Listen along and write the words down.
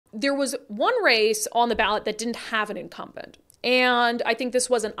there was one race on the ballot that didn't have an incumbent. And I think this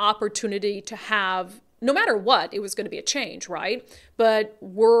was an opportunity to have, no matter what, it was going to be a change, right? But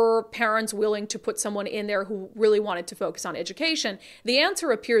were parents willing to put someone in there who really wanted to focus on education? The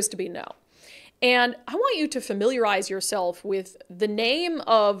answer appears to be no. And I want you to familiarize yourself with the name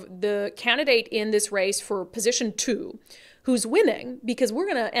of the candidate in this race for position 2, who's winning, because we're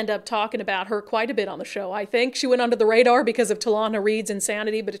going to end up talking about her quite a bit on the show, I think. She went under the radar because of Talana Reed's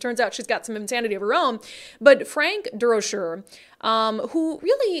insanity, but it turns out she's got some insanity of her own. But Frank Durocher, who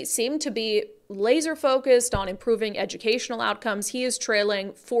really seemed to be laser focused on improving educational outcomes, he is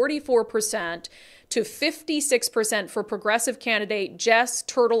trailing 44% to 56% for progressive candidate Jess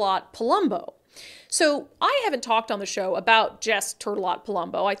Turtelot-Palumbo. So I haven't talked on the show about Jess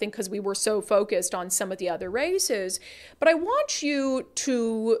Turtelot-Palumbo, I think because we were so focused on some of the other races. But I want you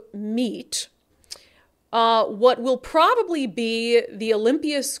to meet what will probably be the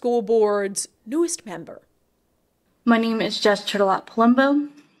Olympia School Board's newest member. My name is Jess Turtelot-Palumbo,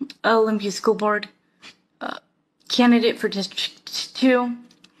 Olympia School Board candidate for District 2.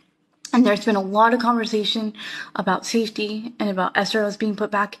 And there's been a lot of conversation about safety and about SROs being put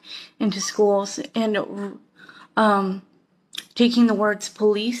back into schools, and taking the words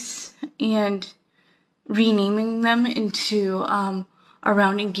police and renaming them into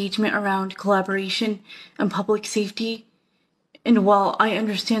around engagement, around collaboration and public safety. And while I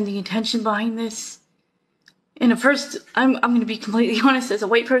understand the intention behind this, and at first, I'm going to be completely honest, as a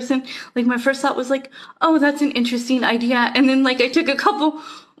white person, like my first thought was like, oh, that's an interesting idea. And then like I took a couple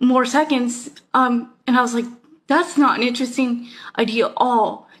more seconds, and I was like, that's not an interesting idea at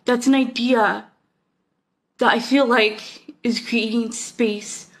all. That's an idea that I feel like is creating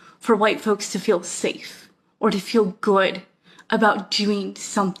space for white folks to feel safe or to feel good about doing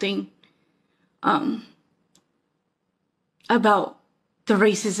something about the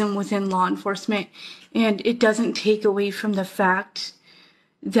racism within law enforcement. And it doesn't take away from the fact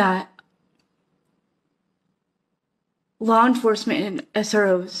that law enforcement and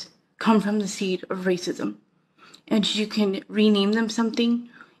SROs come from the seed of racism. And you can rename them something,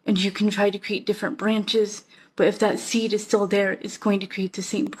 and you can try to create different branches, but if that seed is still there, it's going to create the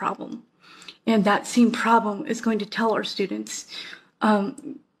same problem. And that same problem is going to tell our students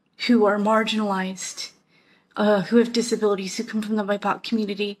who are marginalized, who have disabilities, who come from the BIPOC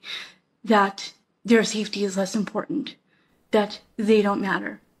community, that their safety is less important, that they don't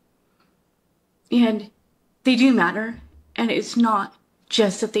matter. And they do matter, and it's not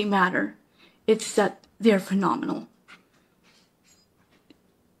just that they matter, it's that they're phenomenal.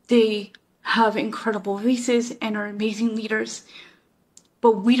 They have incredible races and are amazing leaders,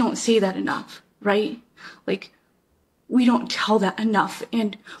 but we don't say that enough, right? Like, we don't tell that enough.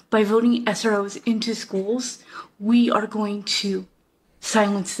 And by voting SROs into schools, we are going to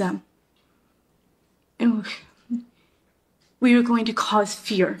silence them. And we are going to cause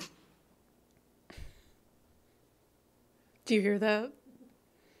fear. Do you hear that?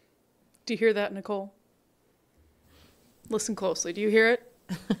 Do you hear that, Nicole? Listen closely. Do you hear it?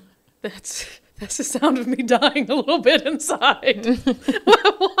 That's the sound of me dying a little bit inside.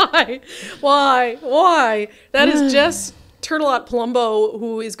 Why? That is Jess Turtelot-Palumbo,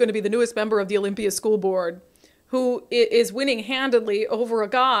 who is going to be the newest member of the Olympia School Board, who is winning handedly over a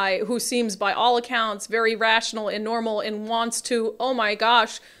guy who seems, by all accounts, very rational and normal and wants to, oh my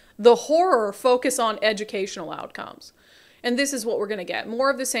gosh, the horror, focus on educational outcomes. And this is what we're going to get. More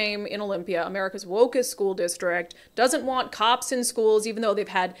of the same in Olympia, America's wokest school district. Doesn't want cops in schools, even though they've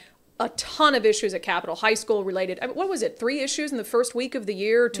had a ton of issues at Capitol High School related. I mean, what was it? 3 issues in the first week of the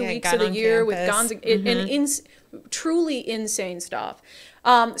year, 2 weeks of the year with guns, and truly insane stuff.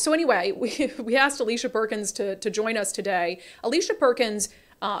 So anyway, we asked Alicia Perkins to join us today. Alicia Perkins,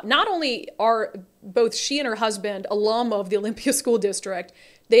 not only are both she and her husband alum of the Olympia School District,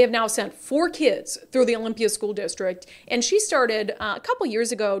 they have now sent 4 kids through the Olympia School District. And she started a couple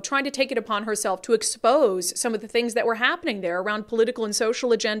years ago trying to take it upon herself to expose some of the things that were happening there around political and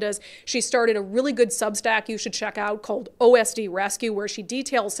social agendas. She started a really good Substack you should check out called OSD Rescue, where she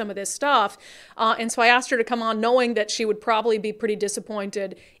details some of this stuff. And so I asked her to come on knowing that she would probably be pretty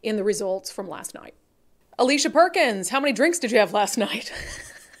disappointed in the results from last night. Alicia Perkins, how many drinks did you have last night?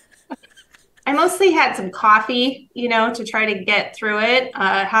 I mostly had some coffee, to try to get through it.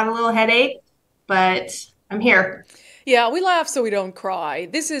 Had a little headache, but I'm here. Yeah, we laugh so we don't cry.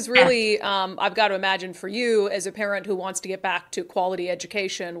 This is really, I've got to imagine for you as a parent who wants to get back to quality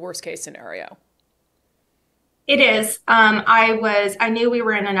education, worst case scenario. It is. I knew we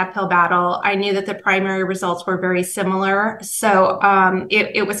were in an uphill battle. I knew that the primary results were very similar. So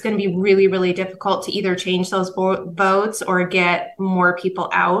it was going to be really, really difficult to either change those votes or get more people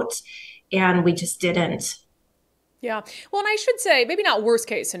out. And we just didn't. Yeah. Well, and I should say, maybe not worst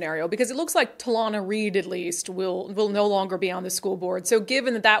case scenario, because it looks like Talana Reed, at least, will no longer be on the school board. So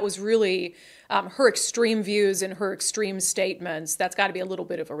given that that was really her extreme views and her extreme statements, that's got to be a little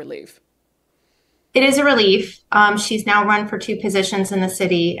bit of a relief. It is a relief. She's now run for two positions in the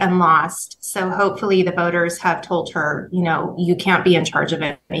city and lost. So hopefully the voters have told her, you can't be in charge of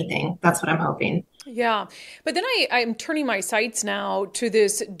anything. That's what I'm hoping. Yeah. But then I'm turning my sights now to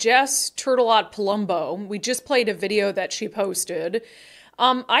this Jess Turtelot-Palumbo. We just played a video that she posted.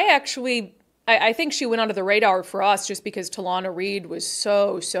 I think she went under the radar for us just because Talana Reed was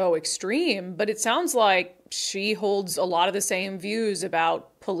so extreme. But it sounds like she holds a lot of the same views about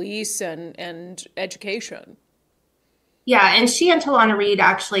police and education. Yeah, and she and Talana Reed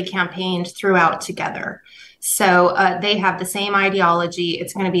actually campaigned throughout together. So they have the same ideology.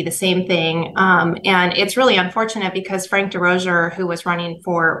 It's going to be the same thing. And it's really unfortunate because Frank DeRozier, who was running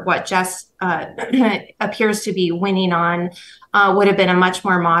for what Jess appears to be winning on, would have been a much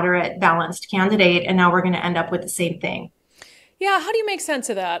more moderate, balanced candidate. And now we're going to end up with the same thing. Yeah, how do you make sense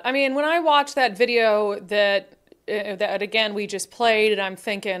of that? I mean, when I watched that video that again we just played, and I'm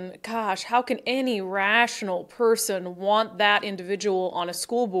thinking, gosh, how can any rational person want that individual on a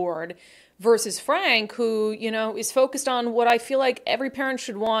school board versus Frank, who, is focused on what I feel like every parent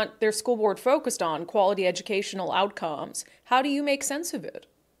should want their school board focused on, quality educational outcomes. How do you make sense of it?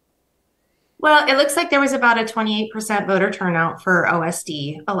 Well, it looks like there was about a 28% voter turnout for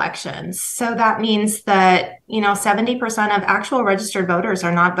OSD elections. So that means that, 70% of actual registered voters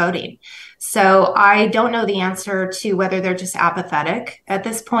are not voting. So I don't know the answer to whether they're just apathetic at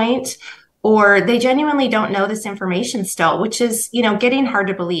this point or they genuinely don't know this information still, which is, getting hard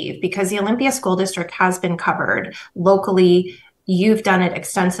to believe because the Olympia School District has been covered locally. You've done it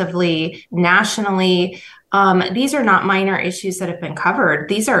extensively nationally. These are not minor issues that have been covered.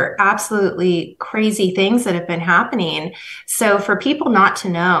 These are absolutely crazy things that have been happening. So for people not to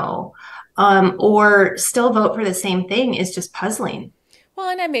know or still vote for the same thing is just puzzling.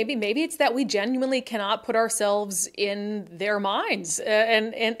 Well, and maybe it's that we genuinely cannot put ourselves in their minds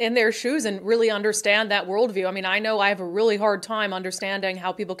and in their shoes and really understand that worldview. I mean, I know I have a really hard time understanding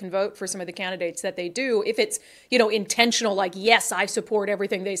how people can vote for some of the candidates that they do if it's, intentional, like, yes, I support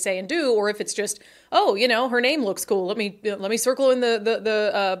everything they say and do, or if it's just, oh, her name looks cool. Let me circle in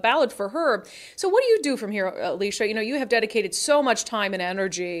the ballot for her. So what do you do from here, Alicia? You have dedicated so much time and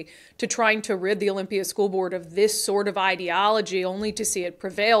energy to trying to rid the Olympia School Board of this sort of ideology, only to see it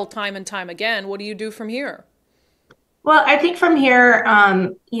prevail time and time again. What do you do from here? Well, I think from here,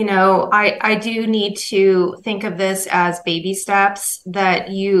 I do need to think of this as baby steps that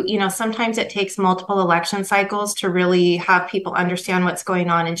sometimes it takes multiple election cycles to really have people understand what's going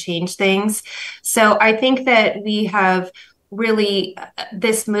on and change things. So I think that we have really,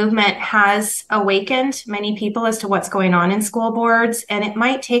 this movement has awakened many people as to what's going on in school boards, and it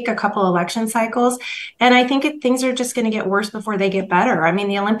might take a couple election cycles. And I think things are just going to get worse before they get better. I mean,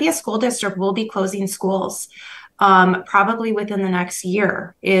 the Olympia School District will be closing schools. Probably within the next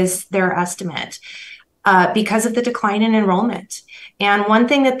year is their estimate because of the decline in enrollment. And one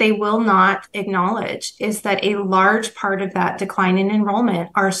thing that they will not acknowledge is that a large part of that decline in enrollment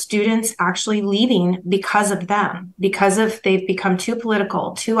are students actually leaving because of them, because of they've become too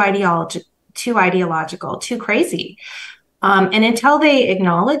political, too ideological, too crazy. And until they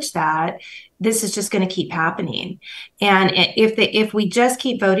acknowledge that, this is just going to keep happening. And if we just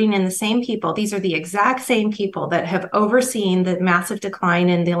keep voting in the same people, these are the exact same people that have overseen the massive decline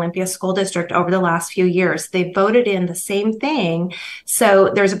in the Olympia School District over the last few years. They voted in the same thing.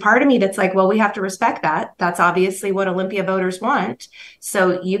 So there's a part of me that's like, well, we have to respect that. That's obviously what Olympia voters want.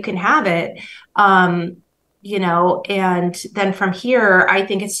 So you can have it. And then from here, I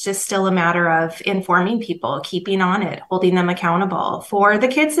think it's just still a matter of informing people, keeping on it, holding them accountable for the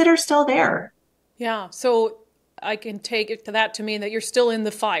kids that are still there. Yeah. So I can take it to that to mean that you're still in the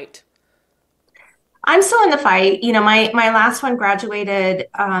fight. I'm still in the fight. My last one graduated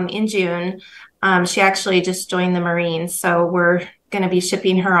in June. She actually just joined the Marines, so we're going to be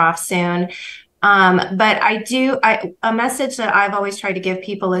shipping her off soon. But a message that I've always tried to give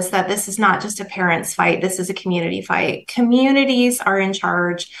people is that this is not just a parents' fight. This is a community fight. Communities are in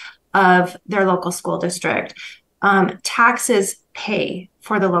charge of their local school district. Taxes pay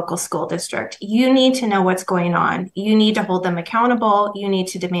for the local school district. You need to know what's going on. You need to hold them accountable. You need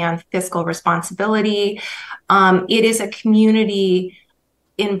to demand fiscal responsibility. It is a community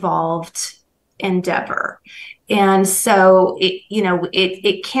involved endeavor. And so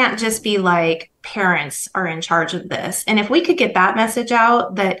it can't just be like parents are in charge of this. And if we could get that message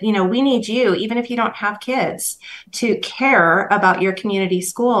out that, we need you, even if you don't have kids, to care about your community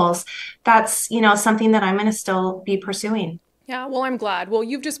schools, that's, something that I'm going to still be pursuing. Yeah, well, I'm glad. Well,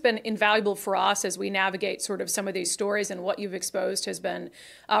 you've just been invaluable for us as we navigate sort of some of these stories, and what you've exposed has been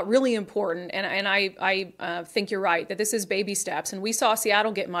really important. And I think you're right that this is baby steps. And we saw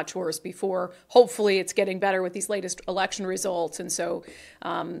Seattle get much worse before. Hopefully, it's getting better with these latest election results. And so,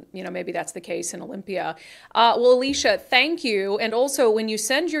 maybe that's the case in Olympia. Well, Alicia, thank you. And also, when you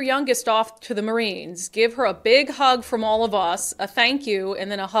send your youngest off to the Marines, give her a big hug from all of us, a thank you,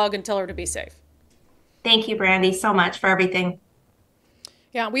 and then a hug and tell her to be safe. Thank you, Brandi, so much for everything.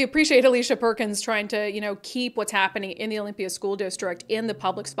 Yeah, we appreciate Alicia Perkins trying to, keep what's happening in the Olympia School District in the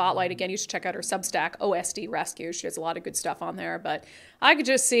public spotlight. Again, you should check out her Substack, OSD Rescue. She has a lot of good stuff on there, but I could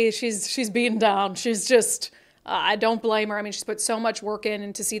just see she's beaten down. She's just, I don't blame her. I mean, she's put so much work in,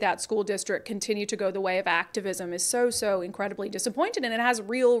 and to see that school district continue to go the way of activism is so incredibly disappointing, and it has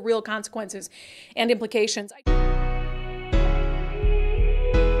real consequences and implications.